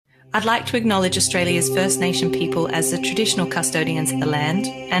I'd like to acknowledge Australia's First Nation people as the traditional custodians of the land,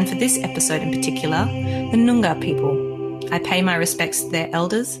 and for this episode in particular, the Noongar people. I pay my respects to their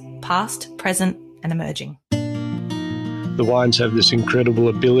elders, past, present, and emerging. The wines have this incredible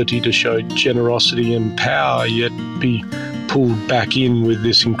ability to show generosity and power, yet be pulled back in with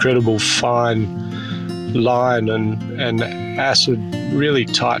this incredible fine line, and acid really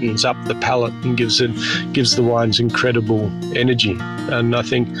tightens up the palate and gives the wines incredible energy. And I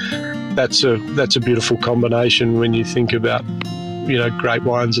think that's a beautiful combination when you think about, great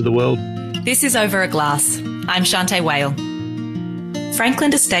wines of the world. This is Over a Glass. I'm Shanteh Wale.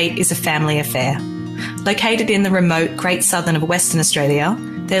 Franklin Estate is a family affair. Located in the remote Great Southern of Western Australia,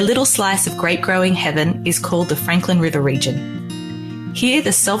 their little slice of grape-growing heaven is called the Franklin River region. Here,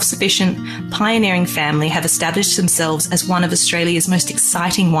 the self-sufficient, pioneering family have established themselves as one of Australia's most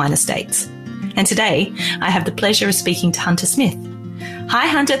exciting wine estates. And today, I have the pleasure of speaking to Hunter Smith. Hi,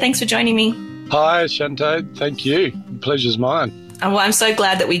 Hunter. Thanks for joining me. Hi, Shanteh. Thank you. The pleasure's mine. Oh, well, I'm so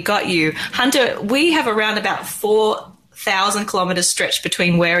glad that we got you. Hunter, we have around about 4,000 kilometres stretched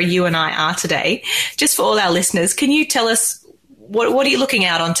between where you and I are today. Just for all our listeners, can you tell us what are you looking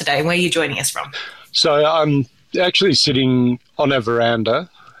out on today? Where are you joining us from? So I'm actually sitting on a veranda,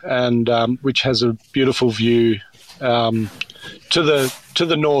 and which has a beautiful view to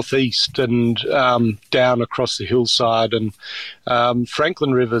the northeast and down across the hillside. And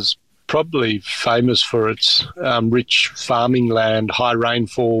Franklin River's probably famous for its rich farming land, high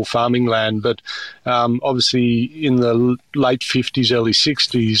rainfall farming land, but obviously in the late 50s, early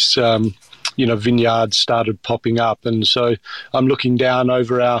 60s, vineyards started popping up. And so I'm looking down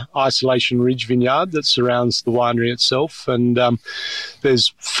over our Isolation Ridge vineyard that surrounds the winery itself. And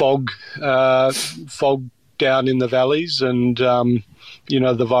there's fog down in the valleys, and,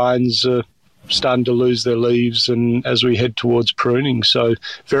 the vines are starting to lose their leaves, and as we head towards pruning. So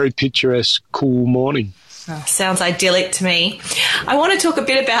very picturesque, cool morning. Oh, sounds idyllic to me. I want to talk a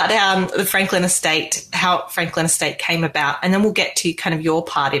bit about the Franklin Estate, how Franklin Estate came about, and then we'll get to kind of your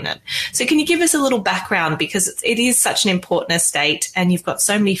part in it. So can you give us a little background, because it is such an important estate and you've got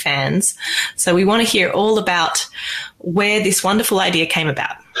so many fans. So we want to hear all about where this wonderful idea came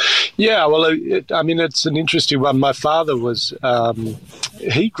about. Yeah, well, it's an interesting one. My father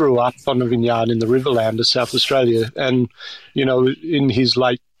he grew up on a vineyard in the Riverland of South Australia, and, in his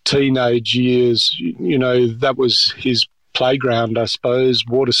late teenage years, that was his playground, I suppose,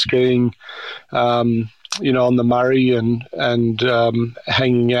 water skiing, on the Murray and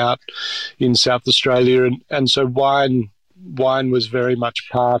hanging out in South Australia. And so wine was very much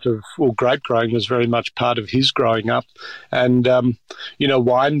grape growing was very much part of his growing up. And,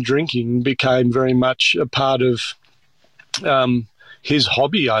 wine drinking became very much a part of his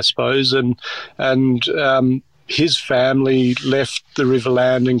hobby, I suppose. And his family left the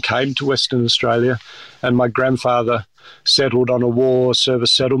Riverland and came to Western Australia, and my grandfather settled on a war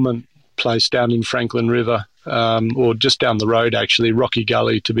service settlement place down in Franklin River, or just down the road, actually, Rocky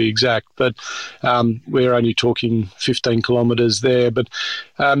Gully to be exact. But we're only talking 15 kilometres there. But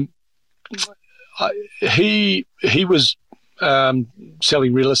he was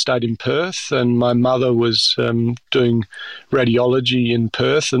selling real estate in Perth, and my mother was doing radiology in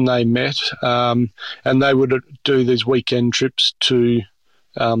Perth, and they met, and they would do these weekend trips to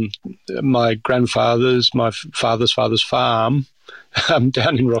my father's farm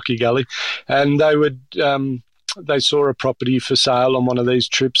down in Rocky Gully, and they saw a property for sale on one of these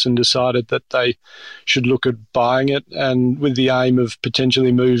trips and decided that they should look at buying it, and with the aim of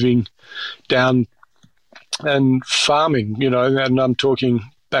potentially moving down and farming, and I'm talking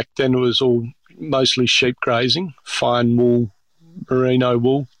back then it was all mostly sheep grazing, fine wool, merino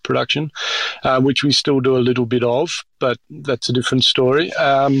wool production, which we still do a little bit of, but that's a different story.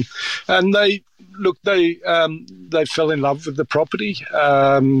 And they fell in love with the property,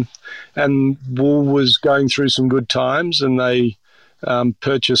 and wool was going through some good times, and they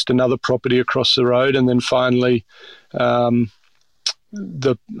purchased another property across the road, and then finally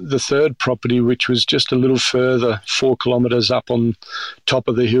the third property, which was just a little further, 4 kilometres up on top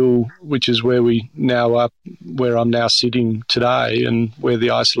of the hill, which is where where I'm now sitting today, and where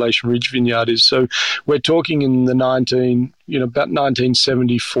the Isolation Ridge vineyard is. So we're talking in the about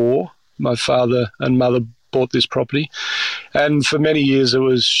 1974. My father and mother bought this property, and for many years it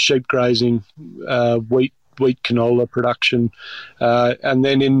was sheep grazing, wheat canola production, and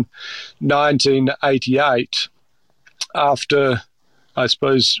then in 1988, after, I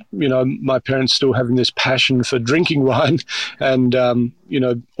suppose, my parents still having this passion for drinking wine and,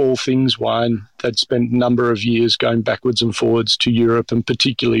 all things wine. They'd spent a number of years going backwards and forwards to Europe, and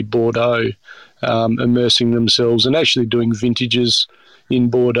particularly Bordeaux, immersing themselves and actually doing vintages in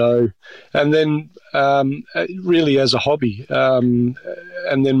Bordeaux, and then really as a hobby. And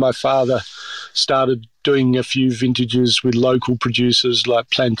then my father started doing a few vintages with local producers like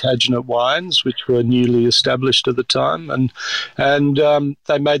Plantagenet Wines, which were newly established at the time, and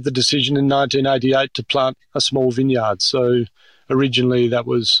they made the decision in 1988 to plant a small vineyard. So originally that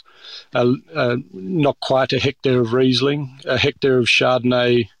was not quite a hectare of Riesling, a hectare of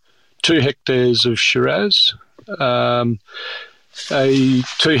Chardonnay, 2 hectares of Shiraz, 2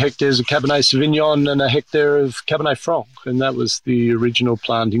 hectares of Cabernet Sauvignon, and a hectare of Cabernet Franc, and that was the original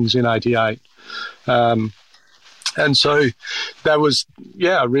plantings in '88. And so that was,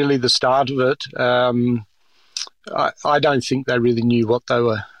 really the start of it. I don't think they really knew what they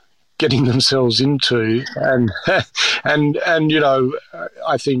were getting themselves into, and and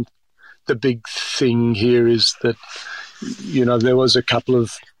I think the big thing here is that there was a couple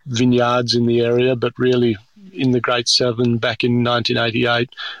of vineyards in the area, but really in the Great Southern back in 1988,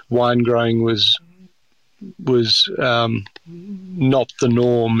 wine growing was not the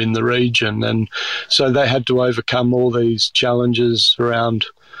norm in the region, and so they had to overcome all these challenges around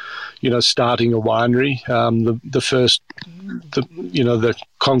starting a winery. The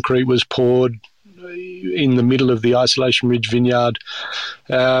concrete was poured in the middle of the Isolation Ridge vineyard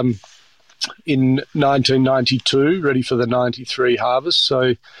in 1992, ready for the 93 harvest.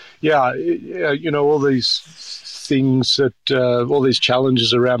 So, all these things all these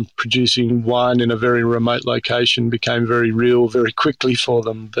challenges around producing wine in a very remote location became very real very quickly for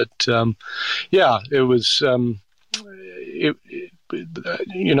them. But, it was,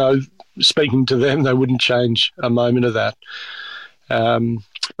 speaking to them, they wouldn't change a moment of that.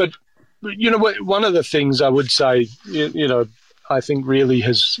 But, one of the things I would say, I think really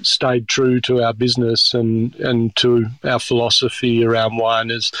has stayed true to our business and to our philosophy around wine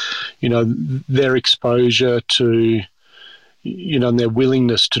is, their exposure to, and their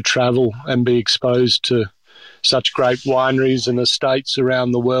willingness to travel and be exposed to such great wineries and estates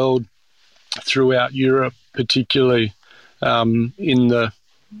around the world, throughout Europe, particularly in the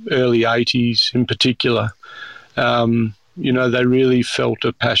early 80s in particular. They really felt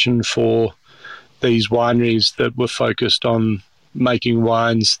a passion for these wineries that were focused on making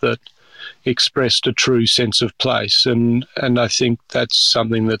wines that expressed a true sense of place. And I think that's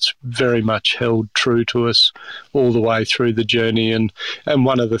something that's very much held true to us all the way through the journey, and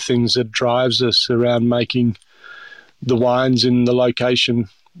one of the things that drives us around making the wines in the location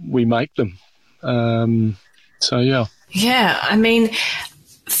we make them. Yeah, I mean,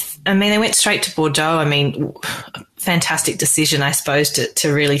 they went straight to Bordeaux. I mean, fantastic decision, I suppose,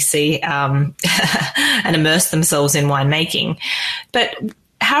 to really see and immerse themselves in winemaking. But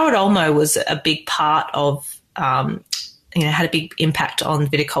Harold Olmo was a big part of, had a big impact on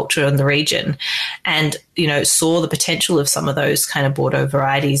viticulture in the region, and, saw the potential of some of those kind of Bordeaux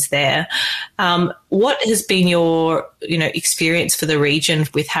varieties there. What has been your, experience for the region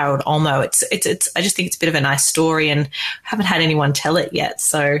with Harold Olmo? It's I just think it's a bit of a nice story, and haven't had anyone tell it yet.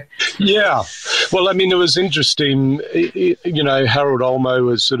 So yeah, well, I mean, it was interesting. Harold Olmo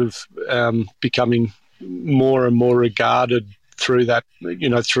was sort of becoming more and more regarded through that,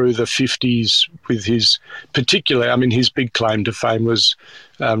 through the 50s with his his big claim to fame was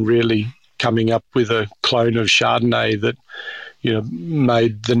really coming up with a clone of Chardonnay that,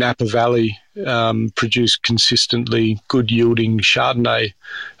 made the Napa Valley produce consistently good yielding Chardonnay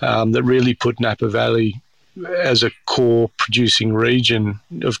that really put Napa Valley as a core producing region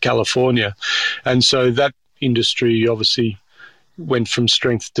of California. And so that industry obviously went from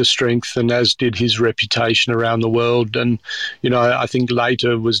strength to strength, and as did his reputation around the world. And, I think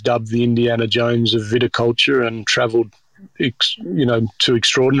later was dubbed the Indiana Jones of viticulture, and travelled, to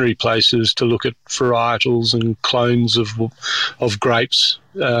extraordinary places to look at varietals and clones of grapes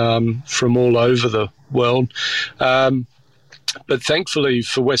from all over the world. But thankfully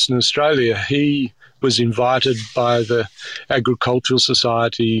for Western Australia, he was invited by the Agricultural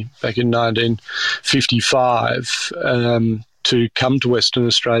Society back in 1955 to come to Western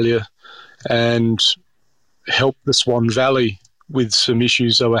Australia and help the Swan Valley with some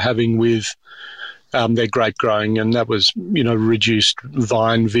issues they were having with their grape growing, and that was, reduced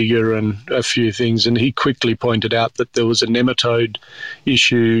vine vigour and a few things. And he quickly pointed out that there was a nematode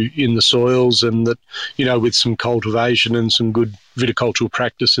issue in the soils, and that, with some cultivation and some good viticultural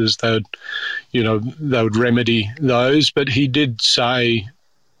practices, they would remedy those. But he did say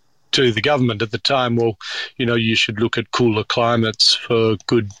to the government at the time, well, you should look at cooler climates for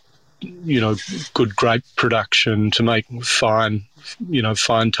good good grape production to make fine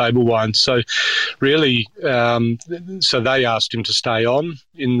table wines. So really, so they asked him to stay on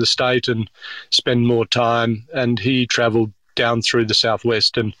in the state and spend more time, and he travelled down through the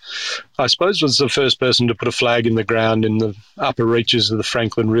southwest, and I suppose was the first person to put a flag in the ground in the upper reaches of the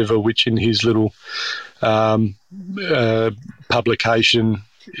Franklin River, which in his little publication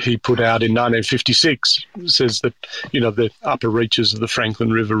he put out in 1956 says that, the upper reaches of the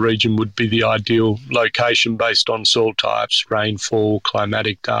Franklin River region would be the ideal location based on soil types, rainfall,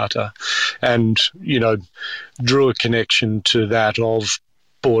 climatic data, and, drew a connection to that of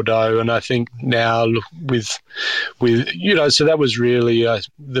Bordeaux. And I think now with so that was really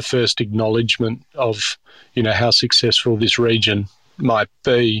the first acknowledgement of, how successful this region might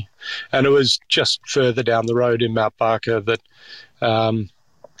be. And it was just further down the road in Mount Barker that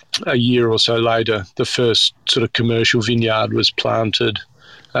a year or so later, the first sort of commercial vineyard was planted.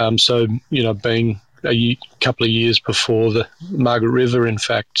 So, being a couple of years before the Margaret River, in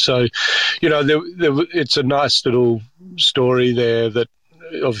fact. So, it's a nice little story there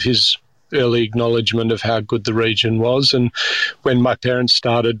of his early acknowledgement of how good the region was. And when my parents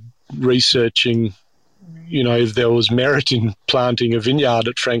started researching, if there was merit in planting a vineyard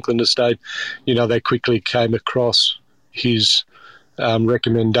at Franklin Estate, they quickly came across his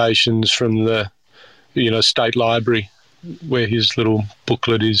recommendations from the, State Library, where his little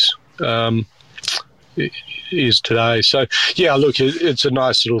booklet is today. So, yeah, look, it's a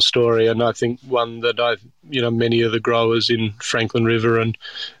nice little story, and I think one that many of the growers in Franklin River and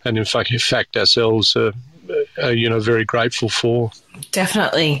in fact ourselves are very grateful for.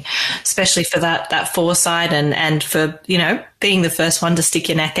 Definitely, especially for that foresight and for, being the first one to stick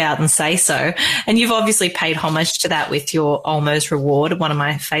your neck out and say so. And you've obviously paid homage to that with your Olmo's Reward, one of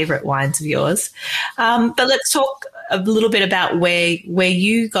my favourite wines of yours. But let's talk a little bit about where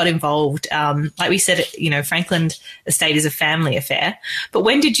you got involved. Like we said, Franklin Estate is a family affair. But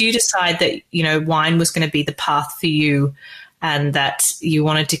when did you decide that, wine was going to be the path for you, and that you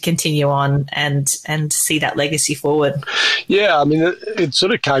wanted to continue on and see that legacy forward? Yeah, I mean, it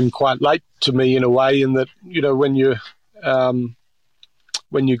sort of came quite late to me in a way, in that,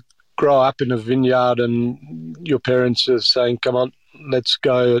 when you grow up in a vineyard and your parents are saying, come on, let's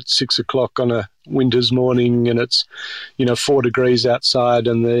go at 6 o'clock on a winter's morning, and it's, 4 degrees outside,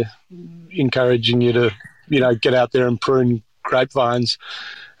 and they're encouraging you to, get out there and prune grapevines.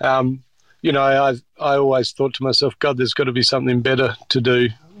 I always thought to myself, God, there's got to be something better to do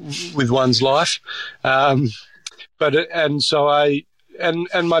with one's life. And my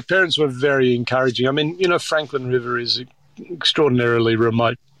parents were very encouraging. I mean, Franklin River is an extraordinarily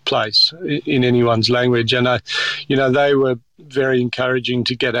remote place in anyone's language. And, they were very encouraging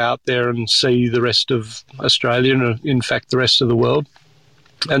to get out there and see the rest of Australia and, in fact, the rest of the world.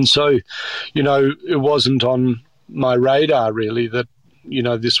 And so, it wasn't on my radar really that,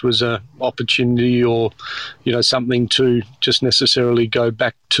 this was an opportunity or, something to just necessarily go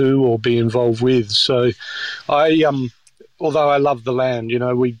back to or be involved with. So although I love the land,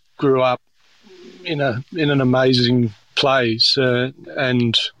 we grew up in an amazing place,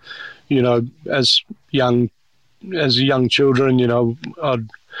 and, as young children, I'd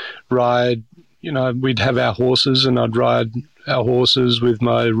ride, we'd have our horses, and I'd ride our horses with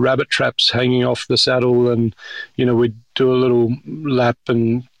my rabbit traps hanging off the saddle, and, we'd do a little lap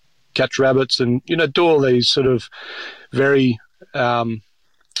and catch rabbits and, do all these sort of very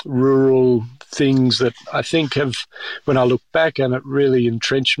rural things that I think have, when I look back, and it really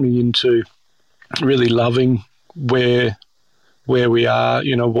entrenched me into really loving where we are,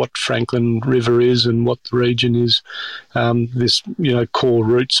 what Franklin River is and what the region is, this, core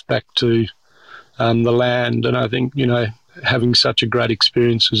roots back to the land. And I think, having such a great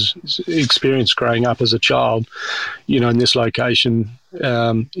experience growing up as a child, in this location,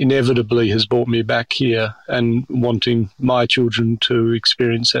 inevitably has brought me back here and wanting my children to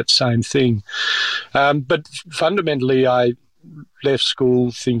experience that same thing. But fundamentally, I left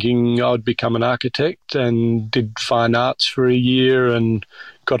school thinking I'd become an architect, and did fine arts for a year and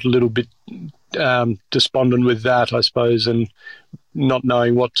got a little bit despondent with that, I suppose, and not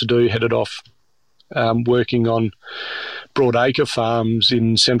knowing what to do, headed off working on broadacre farms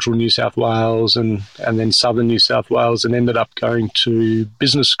in central New South Wales and then southern New South Wales, and ended up going to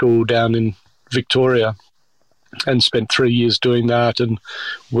business school down in Victoria and spent 3 years doing that, and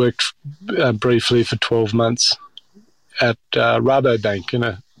worked briefly for 12 months at Rabobank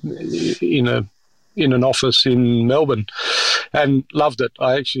in an office in Melbourne, and loved it.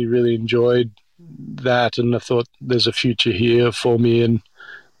 I actually really enjoyed that, and I thought there's a future here for me. And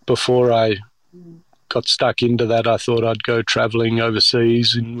before I got stuck into that, I thought I'd go travelling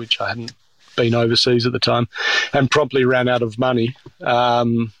overseas, in which I hadn't been overseas at the time, and promptly ran out of money.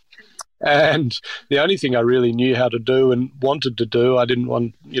 And the only thing I really knew how to do and wanted to do, I didn't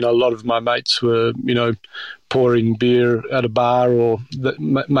want, a lot of my mates were, pouring beer at a bar or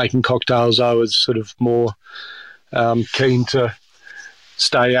making cocktails. I was sort of more keen to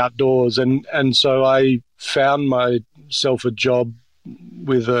stay outdoors. And so I found myself a job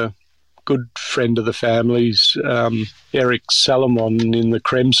with a good friend of the family's, Eric Salomon, in the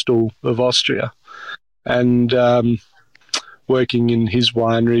Kremstal of Austria. And working in his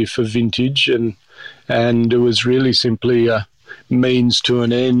winery for vintage, and it was really simply a means to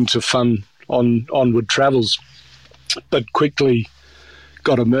an end to fund onward travels, but quickly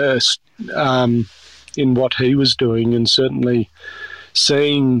got immersed in what he was doing, and certainly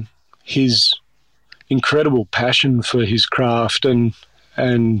seeing his incredible passion for his craft and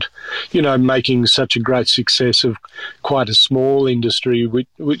making such a great success of quite a small industry,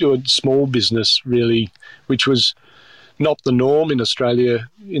 small business really, which was not the norm in Australia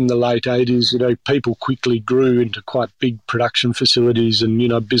in the late 80s. People quickly grew into quite big production facilities,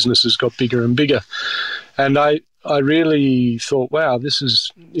 and, businesses got bigger and bigger. And I really thought, wow, this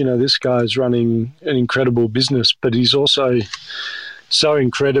guy's running an incredible business, but he's also so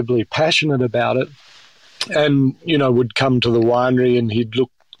incredibly passionate about it. And, would come to the winery and he'd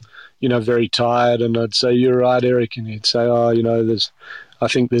look, very tired, and I'd say, "You're right, Eric," and he'd say, "Oh, I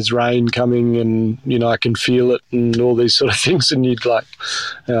think there's rain coming, and, I can feel it," and all these sort of things. And you'd like,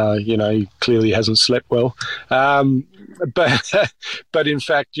 he clearly hasn't slept well. But in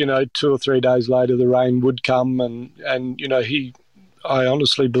fact, 2 or 3 days later, the rain would come, and I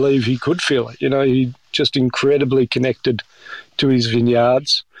honestly believe he could feel it. He just incredibly connected to his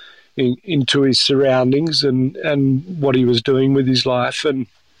vineyards, into his surroundings, and what he was doing with his life.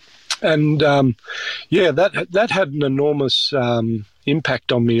 That had an enormous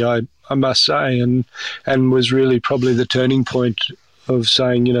impact on me, I must say, and was really probably the turning point of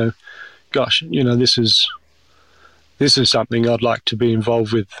saying, gosh, this is something I'd like to be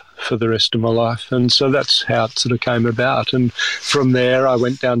involved with for the rest of my life. And so that's how it sort of came about. And from there, I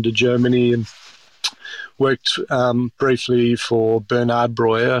went down to Germany and worked briefly for Bernhard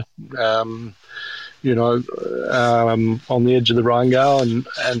Breuer, on the edge of the Rheingau, and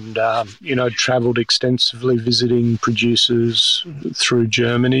travelled extensively visiting producers through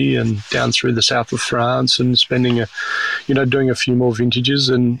Germany and down through the south of France, and spending doing a few more vintages,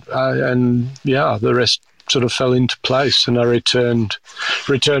 and the rest sort of fell into place. And I returned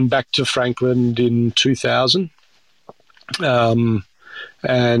back to Franklin in 2000,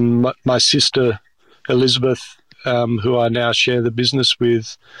 and my sister Elizabeth, who I now share the business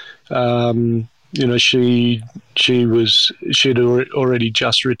with, she'd already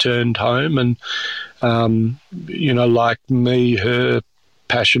just returned home, and like me, her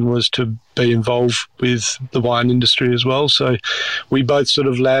passion was to be involved with the wine industry as well. So we both sort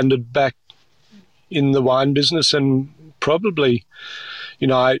of landed back in the wine business, and probably,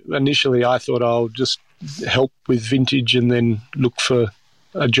 initially I thought I'll just help with vintage and then look for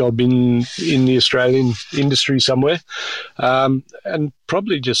a job in the Australian industry somewhere, and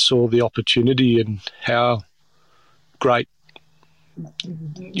probably just saw the opportunity and how great,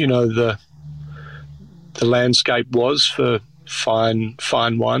 the landscape was for fine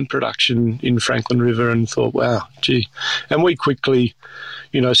wine production in Franklin River, and thought, wow, gee. And we quickly,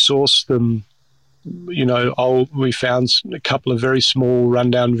 sourced them. We found a couple of very small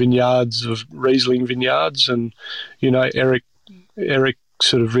rundown vineyards of Riesling vineyards, and, Eric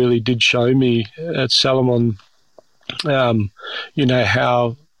sort of really did show me at Salomon,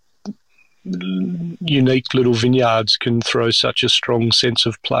 how unique little vineyards can throw such a strong sense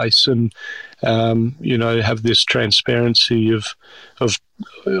of place, and have this transparency of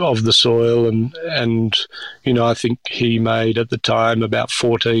the soil, and I think he made at the time about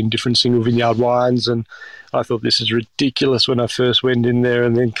 14 different single vineyard wines, and I thought, this is ridiculous when I first went in there,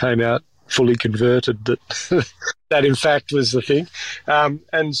 and then came out fully converted that that in fact was the thing.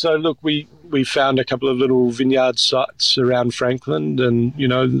 And so look, we found a couple of little vineyard sites around Franklin, and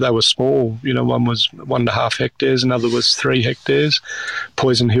they were small. One was 1.5 hectares, another was 3 hectares,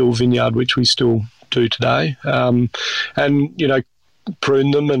 Poison Hill Vineyard, which we still do today, and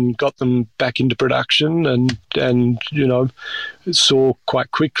pruned them and got them back into production, and saw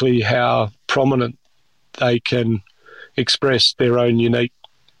quite quickly how prominent they can express their own unique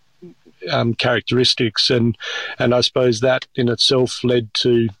characteristics, and I suppose that in itself led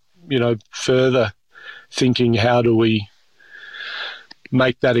to further thinking, how do we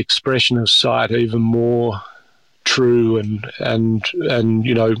make that expression of sight even more true, and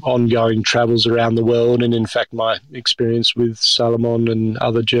ongoing travels around the world, and in fact my experience with Salomon and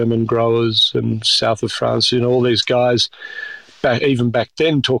other German growers and south of France, all these guys even back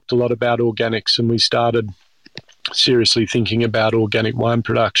then talked a lot about organics, and we started seriously thinking about organic wine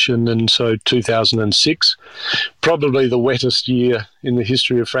production. And so 2006, probably the wettest year in the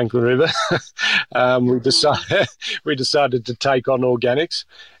history of Franklin River, we decided to take on organics,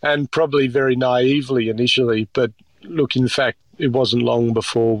 and probably very naively initially, but look, in fact, it wasn't long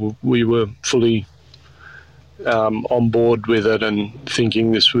before we were fully on board with it and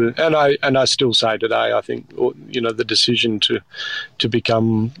thinking this was, and I still say today, I think, the decision to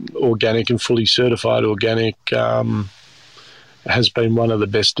become organic and fully certified organic has been one of the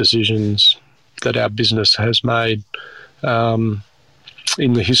best decisions that our business has made in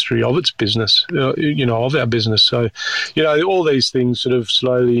the history of its business, of our business. So, all these things sort of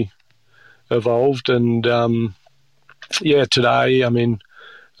slowly evolved, and today, I mean,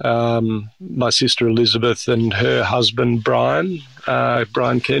 my sister Elizabeth and her husband Brian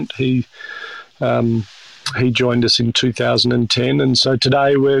Kent, he joined us in 2010, and so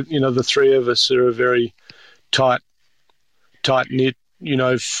today we're, the three of us are a very tight knit,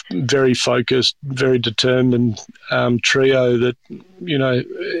 very focused, very determined trio that,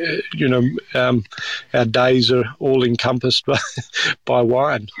 our days are all encompassed by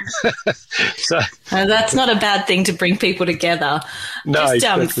wine. So that's not a bad thing to bring people together. No,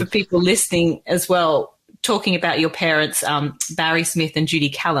 just for people listening as well, talking about your parents, Barry Smith and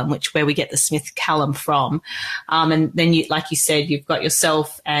Judy Callum, where we get the Smith Callum from. And then, like you said, you've got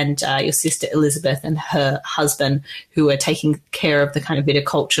yourself and your sister Elizabeth and her husband who are taking care of the kind of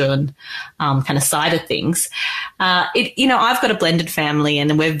viticulture and kind of side of things. I've got a blended family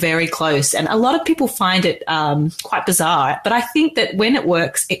and we're very close. And a lot of people find it quite bizarre. But I think that when it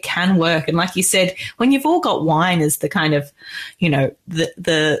works, it can work. And like you said, when you've all got wine as the kind of,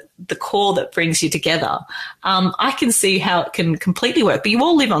 the core that brings you together, I can see how it can completely work. But you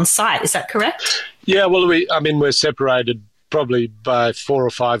all live on site, is that correct? Yeah, well, we're separated probably by 4 or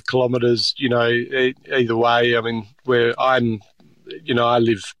 5 kilometres, either way. I mean, I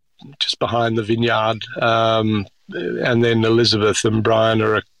live just behind the vineyard, and then Elizabeth and Brian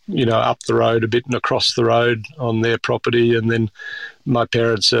are, up the road a bit and across the road on their property, and then my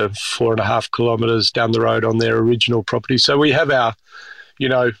parents are 4.5 kilometres down the road on their original property. So we have our,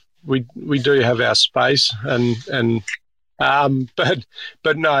 we do have our space, but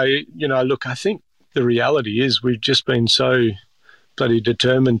no, look, I think the reality is we've just been so bloody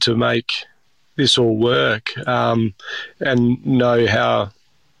determined to make this all work, and know how,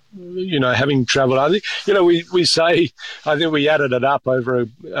 having travelled, I think, we say, I think we added it up over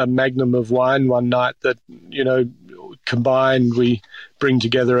a magnum of wine one night that, combined we bring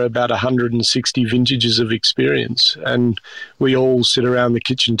together about 160 vintages of experience, and we all sit around the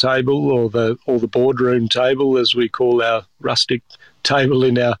kitchen table or the boardroom table, as we call our rustic table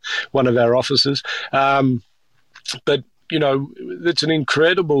in one of our offices. But it's an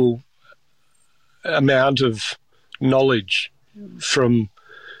incredible amount of knowledge from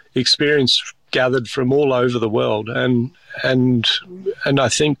experience gathered from all over the world, and I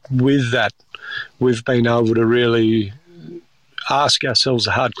think with that we've been able to really ask ourselves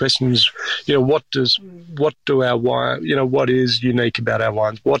the hard questions. What do our wine, what is unique about our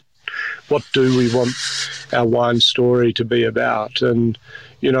wines? What do we want our wine story to be about? And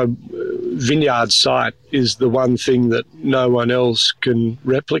vineyard site is the one thing that no one else can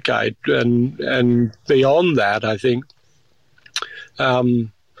replicate, and beyond that, I think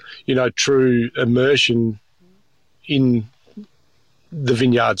true immersion in the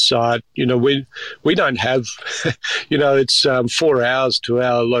vineyard site. We don't have, it's 4 hours to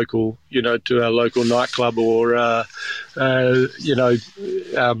our local, nightclub, or a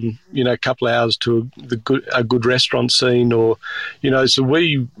couple of hours to a good restaurant scene, or so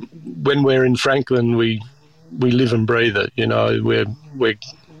when we're in Franklin, we live and breathe it.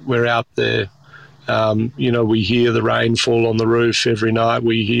 We're out there. We hear the rain fall on the roof every night.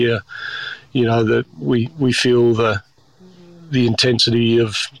 We hear, that we feel the intensity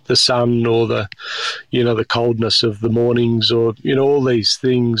of the sun, or the coldness of the mornings, or all these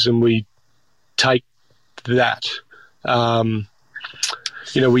things, and we take that.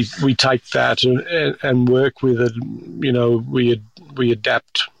 We take that and work with it. We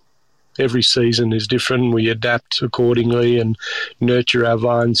adapt. Every season is different. We adapt accordingly and nurture our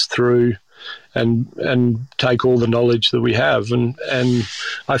vines through, and take all the knowledge that we have, and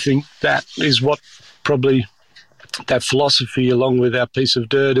I think that is what probably, that philosophy, along with our piece of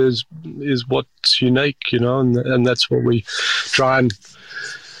dirt, is what's unique, and that's what we try and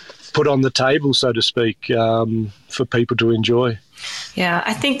put on the table, so to speak, for people to enjoy. Yeah,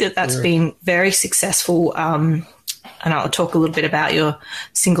 I think that's been very successful. And I'll talk a little bit about your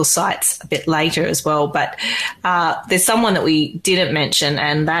single sites a bit later as well. But there's someone that we didn't mention,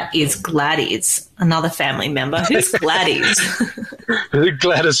 and that is Gladys, another family member. Who's Gladys?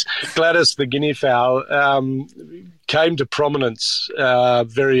 Gladys the guinea fowl came to prominence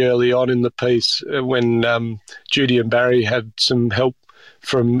very early on in the piece when Judy and Barry had some help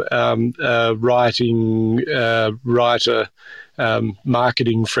from a writer,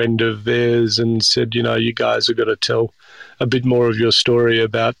 marketing friend of theirs, and said, you guys have got to tell a bit more of your story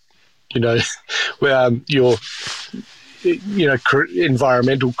about, your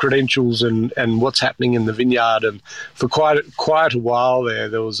environmental credentials and what's happening in the vineyard. And for quite a while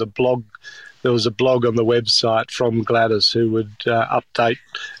there was a blog. There was a blog on the website from Gladys who would update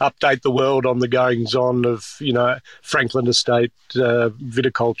the world on the goings on of Franklin Estate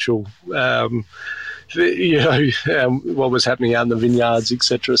viticultural, what was happening out in the vineyards,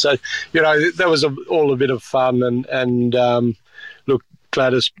 etc. So that was all a bit of fun. And look,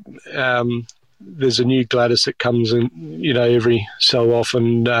 Gladys, there's a new Gladys that comes in, every so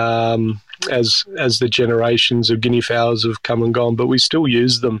often. As the generations of guinea fowls have come and gone, but we still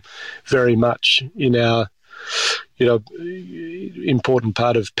use them very much in our, important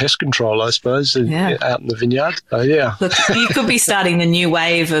part of pest control, I suppose, out in the vineyard. So, yeah. Look, you could be starting the new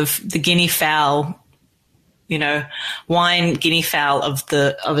wave of the guinea fowl, wine guinea fowl of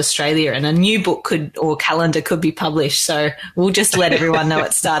Australia, and a new book or calendar could be published. So we'll just let everyone know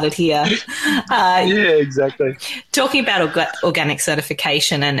it started here. Yeah, exactly. Talking about organic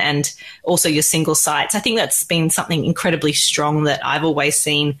certification and also your single sites, I think that's been something incredibly strong that I've always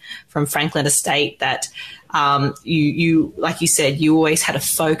seen from Franklin Estate, that you like you said, you always had a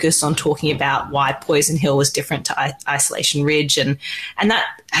focus on talking about why Poison Hill was different to Isolation Ridge, and that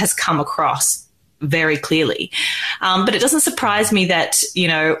has come across very clearly. But it doesn't surprise me that,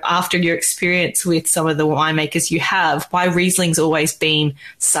 after your experience with some of the winemakers you have, why Riesling's always been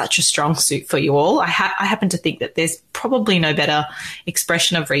such a strong suit for you all. I happen to think that there's probably no better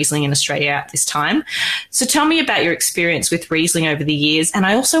expression of Riesling in Australia at this time. So tell me about your experience with Riesling over the years. And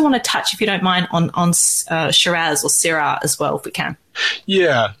I also want to touch, if you don't mind, on Shiraz or Syrah as well, if we can.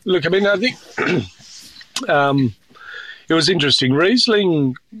 Yeah. Look, I mean, I think it was interesting.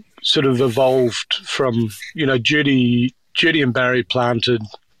 Riesling sort of evolved from, Judy and Barry planted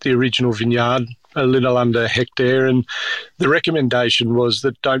the original vineyard a little under a hectare, and the recommendation was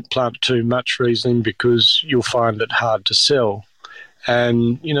that don't plant too much Riesling because you'll find it hard to sell.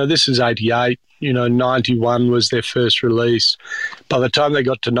 And, this is 88, 91 was their first release. By the time they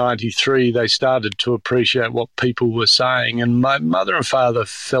got to 93, they started to appreciate what people were saying. And my mother and father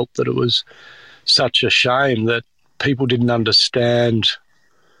felt that it was such a shame that people didn't understand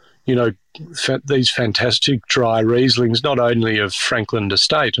these fantastic dry Rieslings, not only of Franklin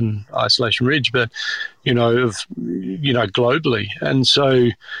Estate and Isolation Ridge, but, globally. And so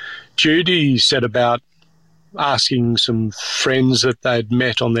Judy set about asking some friends that they'd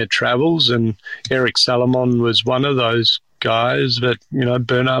met on their travels, and Eric Salomon was one of those guys, but,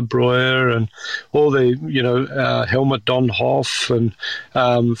 Bernard Breuer and all the, Helmut Donhoff and,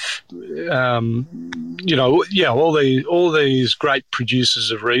 all these great producers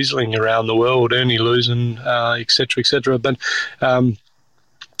of Riesling around the world, Ernie Luzin, et cetera, But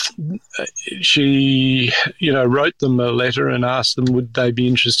she, wrote them a letter and asked them would they be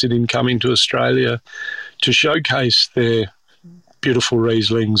interested in coming to Australia to showcase their beautiful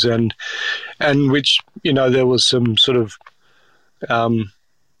Rieslings, and which, there was some sort of I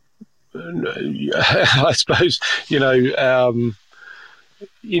suppose,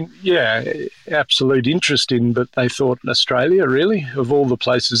 absolute interest in, but they thought in Australia, really, of all the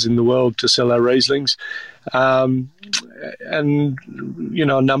places in the world to sell our Rieslings. And,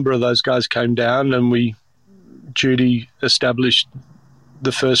 a number of those guys came down, and Judy established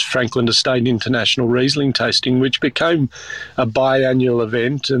the first Franklin Estate International Riesling tasting, which became a biannual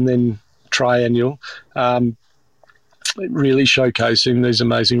event and then triannual, really showcasing these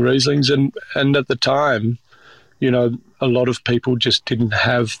amazing Rieslings. And at the time, a lot of people just didn't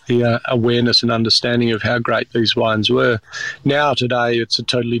have the awareness and understanding of how great these wines were. Now, today, it's a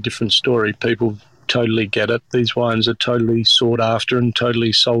totally different story. People totally get it. These wines are totally sought after and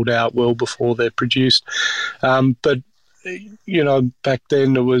totally sold out well before they're produced. But back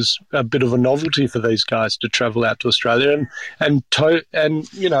then it was a bit of a novelty for these guys to travel out to Australia, and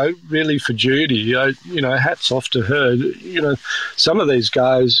really for Judy, hats off to her. Some of these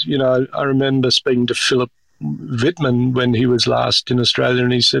guys, I remember speaking to Philip Wittmann when he was last in Australia,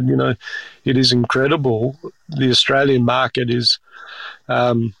 and he said, it is incredible. The Australian market is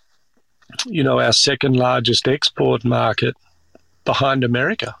our second largest export market behind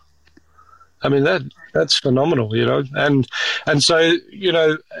America. I mean, that's phenomenal, and so,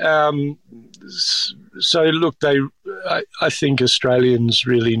 so look, I think Australians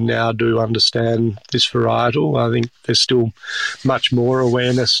really now do understand this varietal. I think there's still much more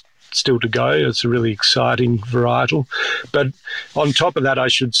awareness still to go. It's a really exciting varietal. But on top of that, I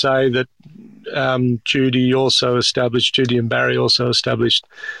should say that Judy and Barry also established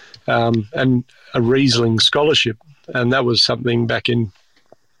a Riesling scholarship, and that was something back in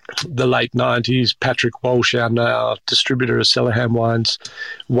the late 90s. Patrick Walsh, our now distributor of Cellahan wines,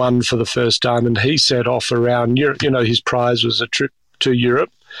 won for the first time, and he set off around Europe. His prize was a trip to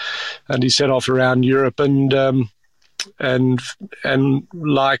Europe, and he set off around Europe and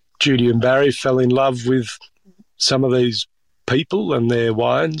like Judy and Barry, fell in love with some of these people and their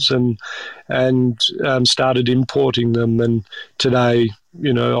wines, and started importing them. And today,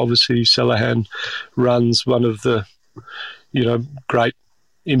 obviously Cellahan runs one of the great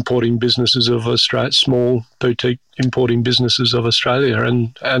importing businesses of Australia, small boutique importing businesses of Australia,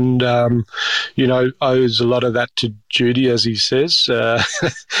 and owes a lot of that to Judy, as he says,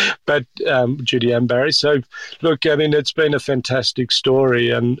 but Judy and Barry. So, look, I mean, it's been a fantastic story,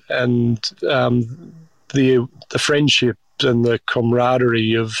 and the friendship and the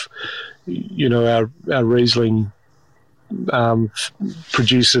camaraderie of our Riesling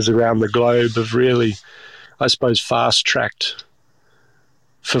producers around the globe have really, I suppose, fast-tracked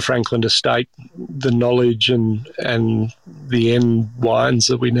for Franklin Estate the knowledge and the end wines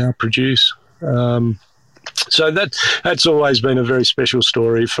that we now produce. So that's always been a very special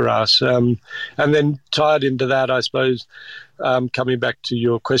story for us. And then tied into that, I suppose, coming back to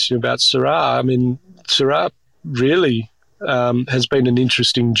your question about Syrah, I mean, Syrah really has been an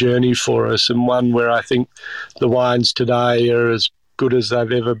interesting journey for us, and one where I think the wines today are as good as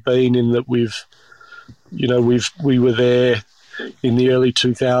they've ever been, in that we were there in the early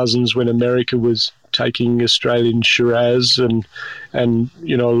 2000s when America was taking Australian Shiraz and a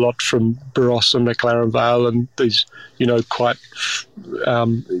lot from Barossa and McLaren Vale and these, quite,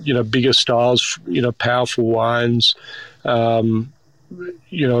 bigger styles, powerful wines, and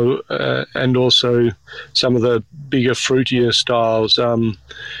also some of the bigger, fruitier styles.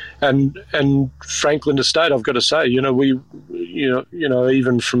 And Franklin Estate, I've got to say, even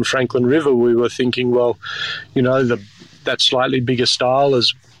from Franklin River, we were thinking, well, that slightly bigger style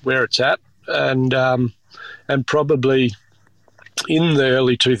is where it's at, and probably in the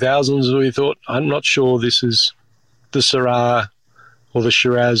early 2000s we thought, I'm not sure this is the Syrah or the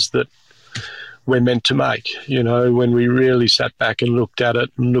Shiraz that we're meant to make. When we really sat back and looked at it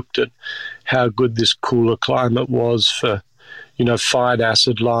and looked at how good this cooler climate was for fine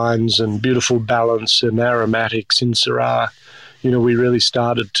acid lines and beautiful balance and aromatics in Syrah, we really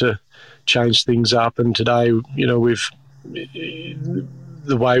started to change things up. And today,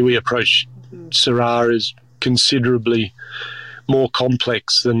 the way we approach Syrah is considerably more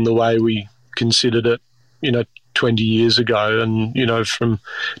complex than the way we considered it, 20 years ago. And, from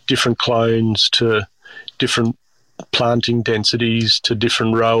different clones to different planting densities to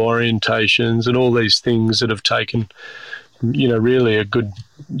different row orientations and all these things that have taken, really a good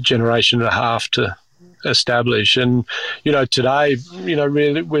generation and a half to establish. And, today,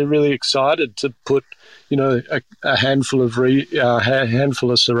 really, we're really excited to put a handful of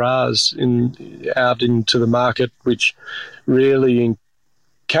Syrahs out into the market, which really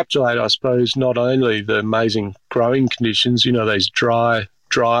encapsulate, I suppose, not only the amazing growing conditions, those dry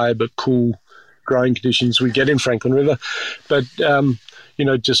but cool growing conditions we get in Franklin River, but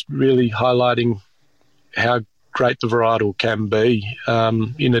just really highlighting how great the varietal can be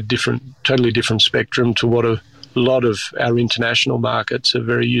in a totally different spectrum to what a lot of our international markets are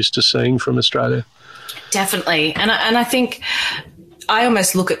very used to seeing from Australia. Definitely. And I think I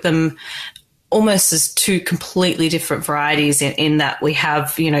almost look at them almost as two completely different varieties in that we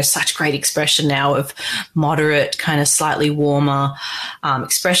have, such great expression now of moderate, kind of slightly warmer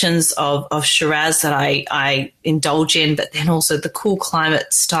expressions of Shiraz that I indulge in, but then also the cool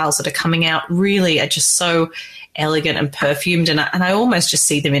climate styles that are coming out really are just so elegant and perfumed, and I almost just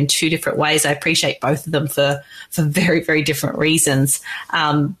see them in two different ways. I appreciate both of them for very, very different reasons.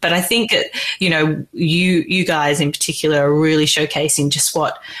 But I think that, you guys in particular are really showcasing just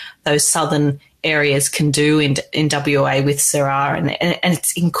what those southern areas can do in WA with Syrah, and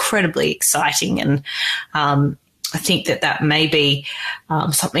it's incredibly exciting. And I think that may be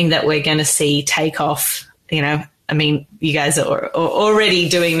something that we're going to see take off. I mean, you guys are already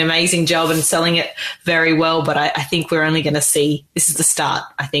doing an amazing job and selling it very well, but I think we're only going to see, this is the start,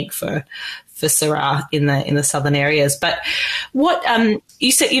 I think, for for Syrah in the southern areas. But what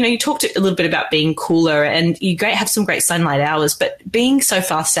you said, you talked a little bit about being cooler, and you have some great sunlight hours. But being so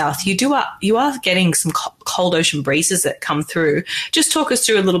far south, you are getting some cold ocean breezes that come through. Just talk us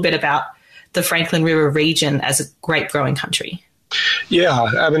through a little bit about the Franklin River region as a grape growing country. Yeah,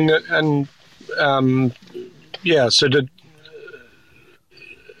 I mean, and so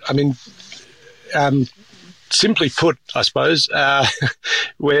simply put, I suppose,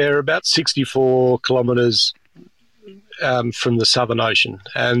 we're about 64 kilometres from the Southern Ocean.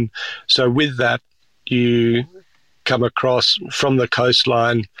 And so with that, you come across from the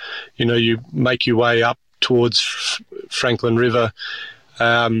coastline, you make your way up towards Franklin River.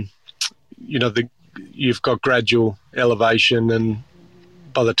 You've got gradual elevation, and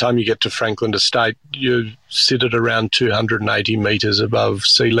by the time you get to Franklin Estate, you sit at around 280 metres above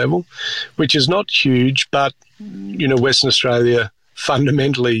sea level, which is not huge, but, Western Australia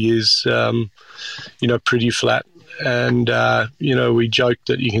fundamentally is, pretty flat. And, we joke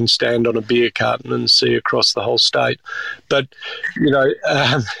that you can stand on a beer carton and see across the whole state. But, look,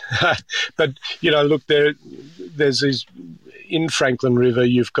 there's these... In Franklin River,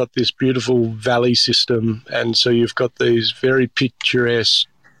 you've got this beautiful valley system, and so you've got these very picturesque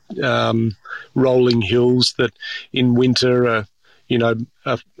rolling hills that in winter are,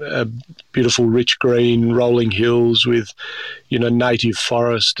 a beautiful rich green rolling hills with, native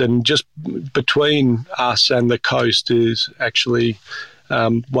forest. And just between us and the coast is actually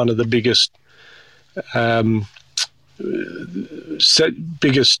one of the biggest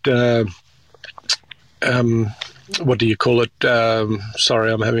what do you call it?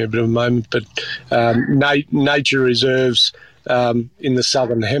 Sorry, I'm having a bit of a moment, but nature reserves in the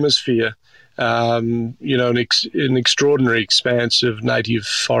southern hemisphere. An extraordinary expanse of native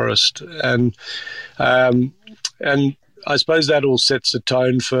forest, and I suppose that all sets the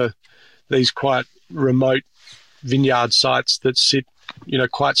tone for these quite remote vineyard sites that sit,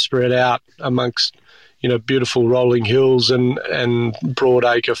 quite spread out amongst, beautiful rolling hills and broad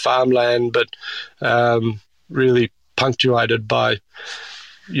acre farmland, but really punctuated by,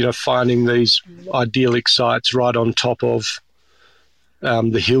 finding these idyllic sites right on top of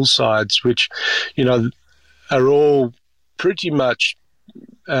the hillsides, which, are all pretty much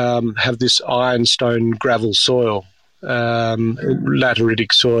have this ironstone gravel soil,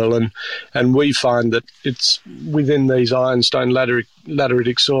 lateritic soil, and we find that it's within these ironstone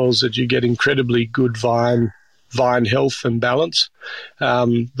lateritic soils that you get incredibly good vine health and balance.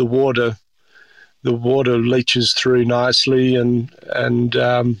 The water leaches through nicely, and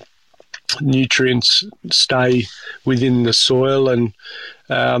nutrients stay within the soil, and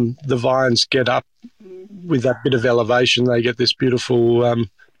the vines get up with that bit of elevation. They get this beautiful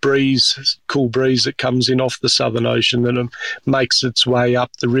cool breeze that comes in off the Southern Ocean, and it makes its way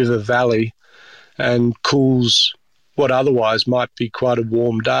up the river valley and cools what otherwise might be quite a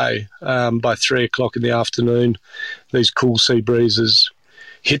warm day. By 3 o'clock in the afternoon, these cool sea breezes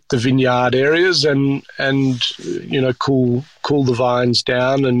hit the vineyard areas and cool the vines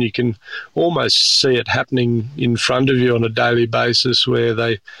down, and you can almost see it happening in front of you on a daily basis, where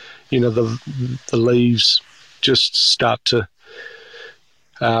they, the leaves just start to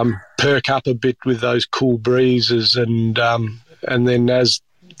perk up a bit with those cool breezes, and then as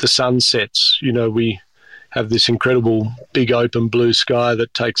the sun sets, we have this incredible big open blue sky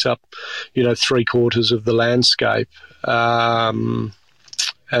that takes up, 3/4 of the landscape.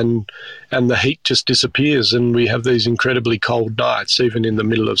 And the heat just disappears, and we have these incredibly cold nights, even in the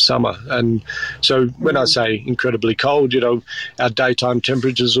middle of summer. And so when I say incredibly cold, our daytime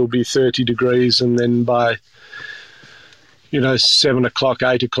temperatures will be 30 degrees, and then by, 7 o'clock,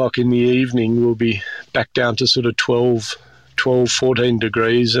 8 o'clock in the evening, we'll be back down to sort of 12, 14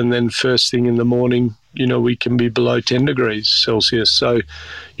 degrees, and then first thing in the morning, we can be below 10 degrees Celsius. So,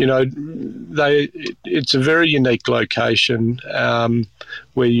 it's a very unique location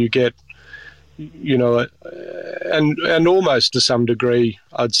where you get, and almost to some degree,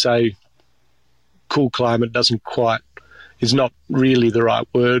 I'd say cool climate is not really the right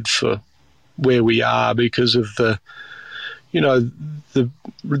word for where we are, because of the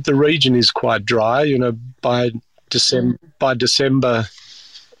region is quite dry. By December,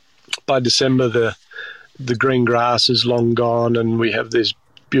 the green grass is long gone, and we have these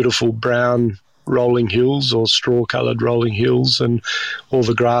beautiful brown rolling hills or straw-coloured rolling hills, and all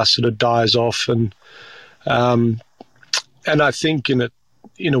the grass sort of dies off. And I think in a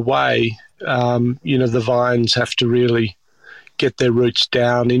way, the vines have to really get their roots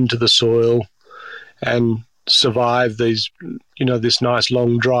down into the soil and survive this nice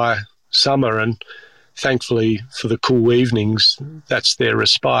long dry summer. And thankfully for the cool evenings, that's their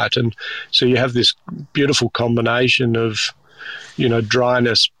respite. And so you have this beautiful combination of,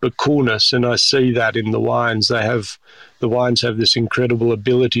 dryness but coolness, and I see that in the wines. The wines have this incredible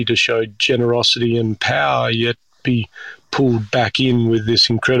ability to show generosity and power, yet be pulled back in with this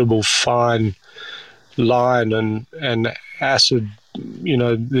incredible fine line and acid,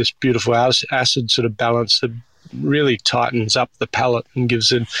 this beautiful acid sort of balance that really tightens up the palate and gives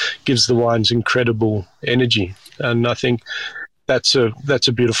the wines incredible energy. And I think that's a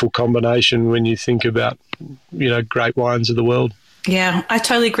beautiful combination when you think about, great wines of the world. Yeah, I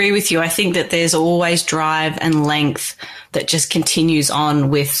totally agree with you. I think that there's always drive and length that just continues on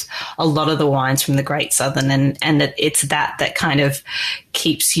with a lot of the wines from the Great Southern, and that it's that kind of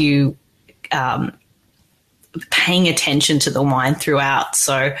keeps you paying attention to the wine throughout.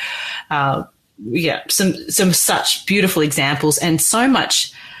 So, some such beautiful examples and so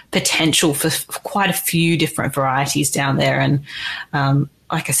much potential for quite a few different varieties down there. And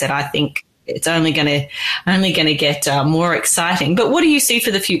like I said, I think it's only going to get more exciting. But what do you see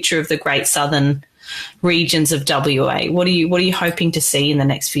for the future of the Great Southern regions of WA? What are you hoping to see in the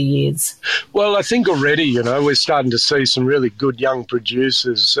next few years? Well, I think already, we're starting to see some really good young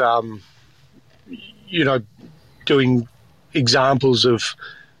producers, doing examples of,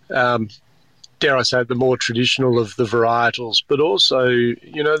 dare I say, the more traditional of the varietals, but also,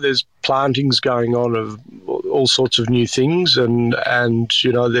 there's plantings going on of all sorts of new things, and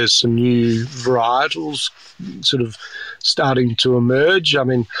there's some new varietals sort of starting to emerge. I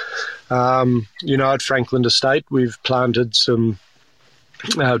mean, at Franklin Estate, we've planted some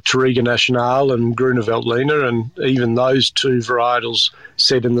Touriga Nacional and Gruner Veltliner, and even those two varietals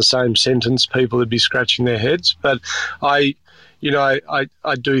said in the same sentence, people would be scratching their heads. But I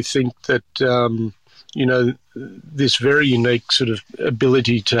do think that, this very unique sort of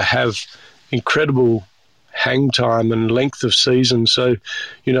ability to have incredible hang time and length of season. So,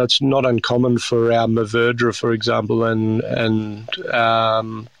 it's not uncommon for our Mourvèdre, for example, and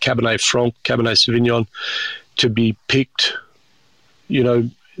Cabernet Franc, Cabernet Sauvignon to be picked, the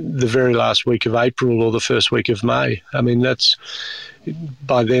very last week of April or the first week of May. I mean,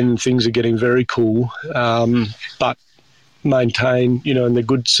 by then things are getting very cool, but maintain, in the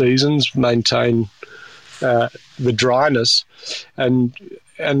good seasons, maintain the dryness, and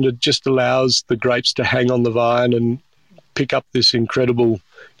it just allows the grapes to hang on the vine and pick up this incredible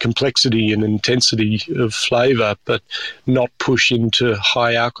complexity and intensity of flavour, but not push into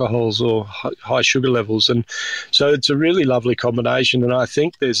high alcohols or high sugar levels. And so it's a really lovely combination, and I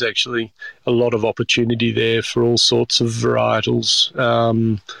think there's actually a lot of opportunity there for all sorts of varietals.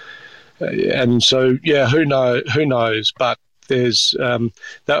 And so, who knows? But there's,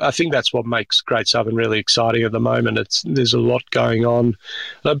 I think that's what makes Great Southern really exciting at the moment. There's a lot going on,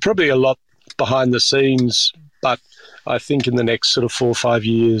 probably a lot behind the scenes, but I think in the next sort of 4 or 5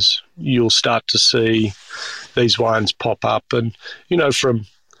 years, you'll start to see these wines pop up, and from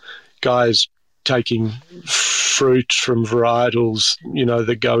guys taking fruit from varietals,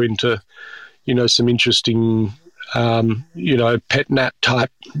 that go into, some interesting, pet nat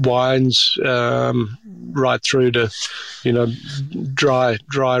type wines, right through to, dry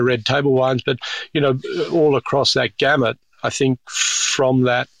red table wines. But, all across that gamut, I think from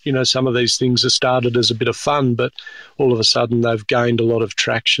that, some of these things are started as a bit of fun, but all of a sudden they've gained a lot of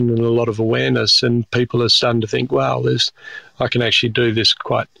traction and a lot of awareness, and people are starting to think, wow, I can actually do this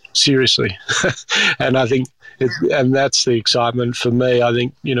quite seriously. And I think, and that's the excitement for me. I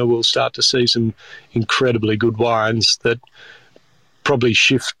think, we'll start to see some incredibly good wines that probably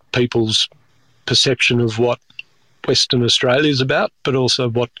shift people's perception of what Western Australia is about, but also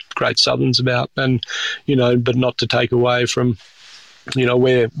what Great Southern's about. And, but not to take away from,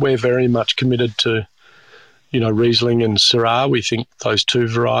 we're very much committed to, Riesling and Syrah. We think those two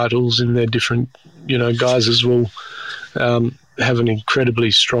varietals in their different, guises will have an incredibly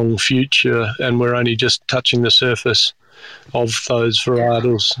strong future, and we're only just touching the surface of those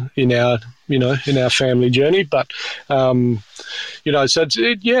varietals in our family journey. But so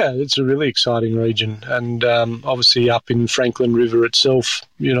it's a really exciting region, and obviously up in Franklin River itself,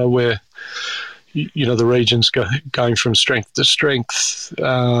 where the region's going from strength to strength,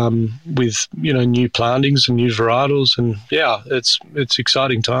 with new plantings and new varietals, and it's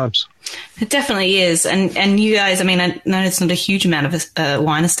exciting times. It definitely is. And you guys, I mean, I know it's not a huge amount of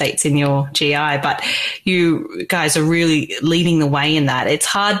wine estates in your GI, but you guys are really leading the way in that. It's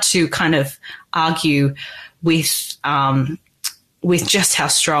hard to kind of argue with just how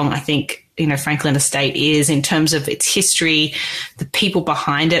strong I think, Franklin Estate is in terms of its history, the people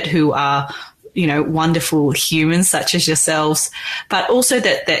behind it who are wonderful humans such as yourselves, but also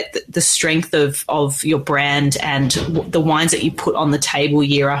that the strength of your brand and the wines that you put on the table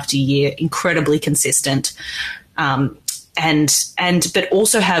year after year, incredibly consistent, but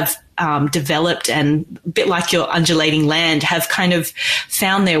also have developed, and a bit like your undulating land, have kind of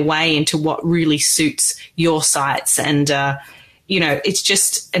found their way into what really suits your sites. And it's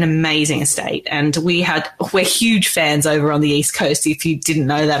just an amazing estate. And we're huge fans over on the East Coast, if you didn't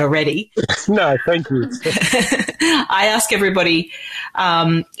know that already. No, thank you. I ask everybody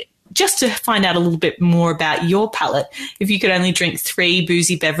just to find out a little bit more about your palate. If you could only drink 3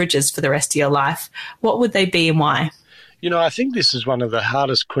 boozy beverages for the rest of your life, what would they be and why? I think this is one of the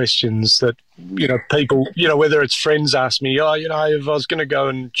hardest questions that, people, whether it's friends ask me, if I was going to go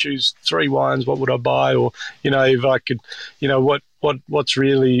and choose 3 wines, what would I buy? Or, if I could, what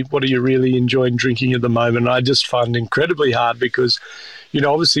are you really enjoying drinking at the moment? I just find it incredibly hard because,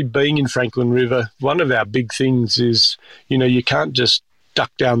 obviously being in Franklin River, one of our big things is, you can't just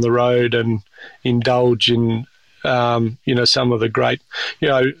duck down the road and indulge in some of the great,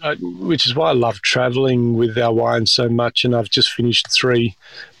 which is why I love travelling with our wine so much. And I've just finished 3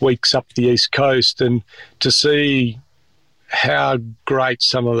 weeks up the East Coast, and to see how great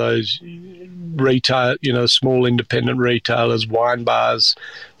some of those retail, small independent retailers, wine bars,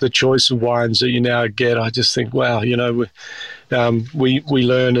 the choice of wines that you now get, I just think, wow, we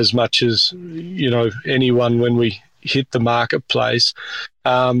learn as much as, anyone when we hit the marketplace.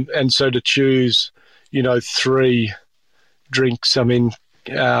 And so to choose, 3 drinks. I mean,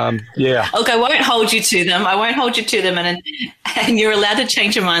 yeah. Look, I won't hold you to them. And you're allowed to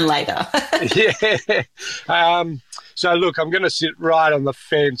change your mind later. Yeah. So, look, I'm going to sit right on the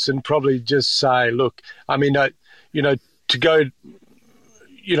fence and probably just say, look, I mean, to go,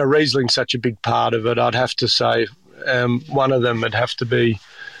 Riesling's such a big part of it. I'd have to say one of them would have to be,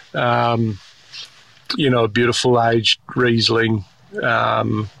 a beautiful aged Riesling,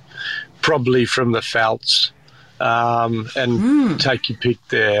 probably from the Pfalz, and take your pick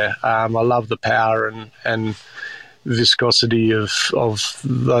there. I love the power and viscosity of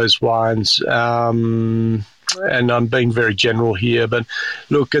those wines. And I'm being very general here, but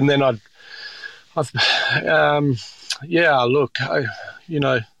look, and then I'd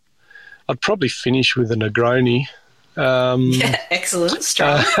probably finish with a Negroni. Excellent,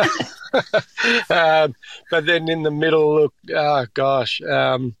 strong. But then in the middle, look,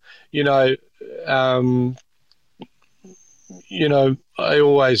 I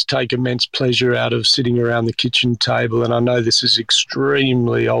always take immense pleasure out of sitting around the kitchen table, and I know this is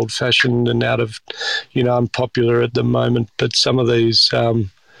extremely old-fashioned and out of, unpopular at the moment, but some of these, to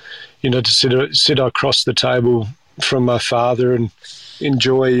sit across the table from my father and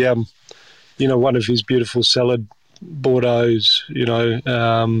enjoy, one of his beautiful salad Bordeaux's,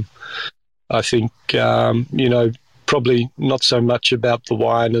 I think, probably not so much about the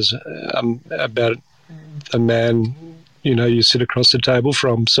wine as about a man, you sit across the table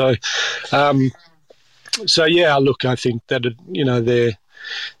from. So, yeah, look, I think that,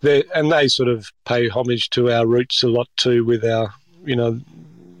 they're and they sort of pay homage to our roots a lot too with our,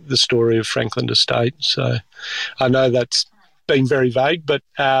 the story of Franklin Estate. So I know that's been very vague, but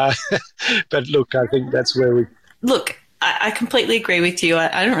look, I think that's where we... Look, I completely agree with you.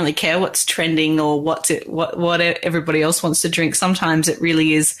 I don't really care what's trending or what everybody else wants to drink. Sometimes it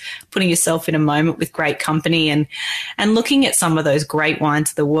really is putting yourself in a moment with great company and looking at some of those great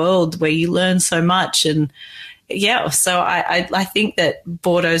wines of the world where you learn so much. And yeah, so I think that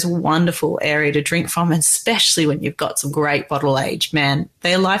Bordeaux's a wonderful area to drink from, especially when you've got some great bottle age. Man,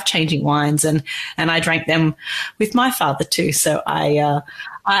 they're life-changing wines, and I drank them with my father too. So I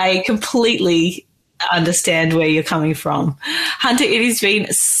completely understand where you're coming from. Hunter, it has been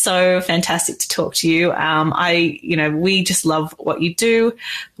so fantastic to talk to you. We just love what you do.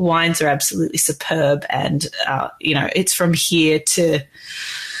 The wines are absolutely superb, and it's from here to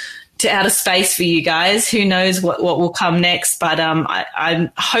outer space for you guys. Who knows what will come next, but I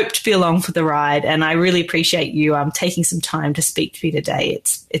hope to be along for the ride, and I really appreciate you taking some time to speak to me today.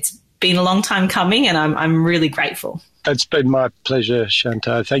 It's been a long time coming, and I'm really grateful. It's been my pleasure,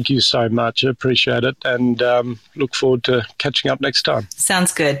 Chantal. Thank you so much. I appreciate it, and look forward to catching up next time.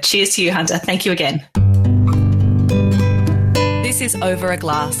 Sounds good. Cheers to you, Hunter. Thank you again. This is Over a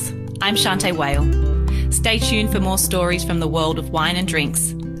Glass. I'm Shantay Wale. Stay tuned for more stories from the world of wine and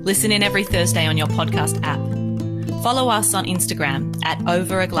drinks. Listen in every Thursday on your podcast app. Follow us on Instagram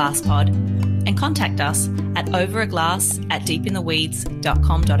 @overaglasspod and contact us at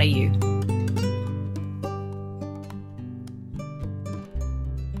overaglass@deepintheweeds.com.au.